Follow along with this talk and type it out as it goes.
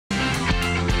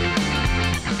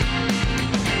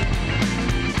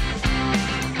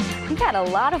had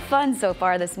a lot of fun so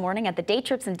far this morning at the Day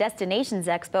Trips and Destinations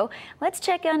Expo. Let's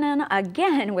check in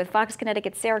again with Fox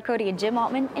Connecticut's Sarah Cody and Jim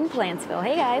Altman in Plantsville.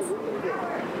 Hey, guys.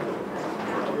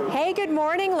 Hey, good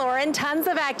morning, Lauren. Tons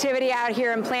of activity out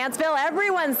here in Plantsville.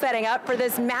 Everyone's setting up for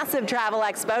this massive travel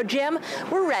expo. Jim,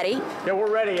 we're ready. Yeah,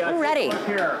 we're ready. We're ready.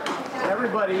 Here.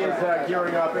 Everybody is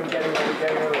gearing up and getting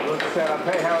ready, set up.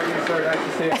 Hey, how are you, sir? Nice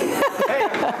to see you. Hey,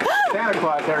 Santa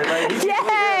Claus, everybody.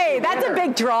 Yay! That's a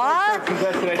big draw.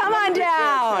 Come on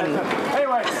down.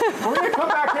 Anyway, we're going to come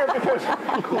back here because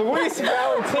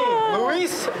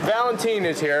Luis Valentin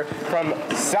is here from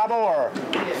Sabor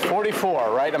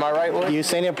 44, right? Am I right, Luis? You're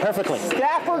saying it perfectly.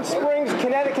 Stafford Springs,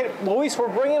 Connecticut. Luis,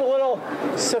 we're bringing a little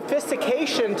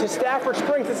sophistication to Stafford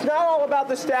Springs. It's not all about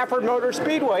the Stafford Motor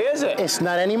Speedway, is it? It's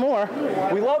not anymore.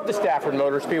 We love the Stafford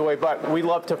Motor Speedway, but we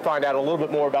love to find out a little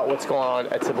bit more about what's going on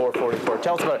at Sabor 44.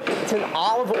 Tell us about it. It's an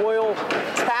olive oil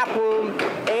tap room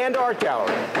and art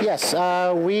gallery. Yes,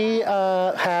 we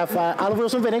have olive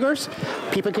oils and vinegars.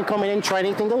 People can come in and try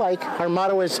anything they like. Our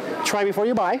motto is try before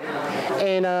you buy.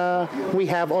 And we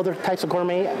have other types of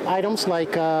gourmet items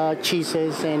like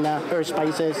cheeses and herb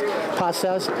spices,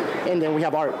 pastas, and then we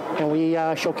have art. And we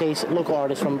showcase local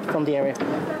artists from the area.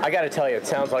 I got to tell you, it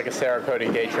sounds like a Sarah Cody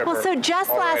day tripper. Well, so just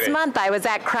last month I was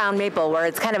at Crown Maple, where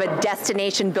it's kind of a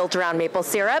destination built around maple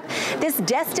syrup. This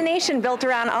destination built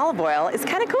around olive oil is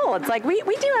kind of cool. It's like we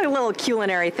do a little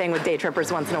culinary thing with day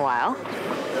trippers once in a while.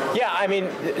 Yeah, I mean,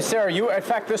 Sarah, in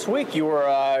fact, this week you were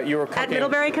cooking. At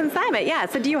Middlebury Consignment, yeah.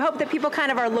 So do you hope that people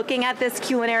kind of are looking at this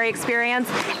culinary experience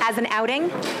as an outing?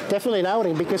 Definitely an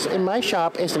outing, because in my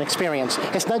shop it's an experience.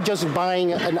 It's not just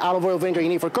buying an olive oil vinegar you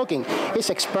need for cooking. It's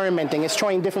experimenting. It's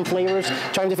trying different flavors,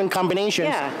 trying different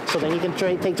combinations, so then you can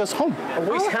take this home.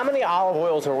 Luis, how many olive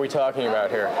oils are we talking about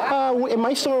here? In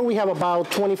my store we have about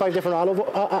 25 different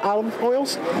olive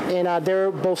oils, and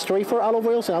they're both straight for olive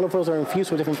oils, and olive oils are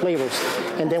infused with different flavors.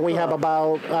 And then we have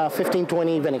about 15,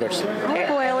 20 vinegars. Olive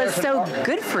oil is so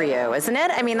good for you, isn't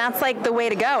it? I mean, that's like the way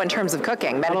to go in terms of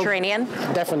cooking. Mediterranean?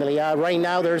 Definitely. Right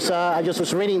now, I just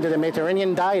was reading that the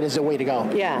Mediterranean diet is the way to go.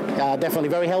 Yeah. Definitely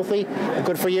very healthy,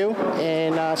 good for you,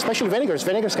 and especially vinegars.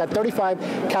 Vinegars got 35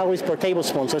 calories per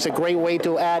tablespoon, so it's a great way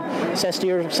to add zest to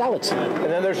your salads. And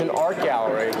then there's an art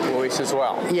gallery, Luis, as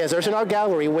well. Yes, there's an art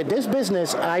gallery. With this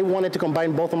business, I wanted to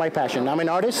combine both of my passions. I'm an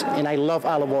artist, and I love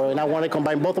olive oil, and I want to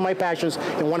combine both of my passions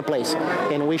in one place.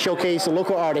 And we showcase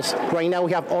local artists. Right now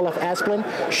we have Olaf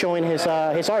Asplund showing his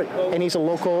art, and he's a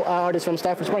local artist from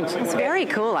Stafford Springs. It's very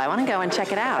cool. I want to go and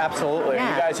check it out. Absolutely.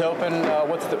 Yeah. You guys open,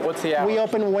 what's the hours? We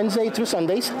open Wednesday through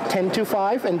Sundays, 10 to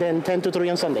 5, and then 10 to 3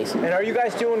 on Sundays. And are you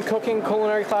guys doing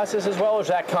culinary classes as well, or is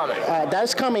that coming?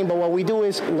 That's coming, but what we do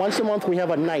is once a month we have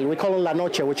a night. We call it La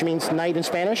Noche, which means night in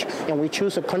Spanish, and we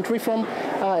choose a country from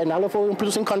an olive oil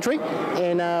producing country,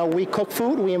 and we cook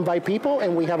food, we invite people,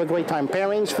 and we have a great time.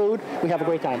 Pairings, food, we have a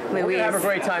great time. We're going to have a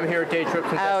great time here at Day Trips.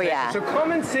 Oh, yeah. So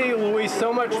come and see Luis.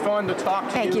 So much fun to talk to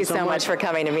you. Thank you so much for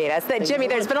coming to meet us. Jimmy,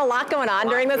 there's been a lot going on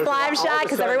during this live shot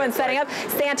because everyone's setting up.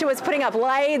 Santa was putting up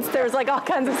lights. There's like all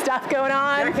kinds of stuff going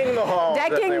on. Decking the halls.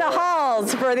 Decking the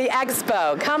halls for the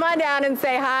expo. Come on down and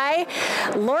say hi.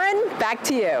 Lauren, back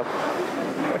to you.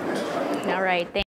 All right.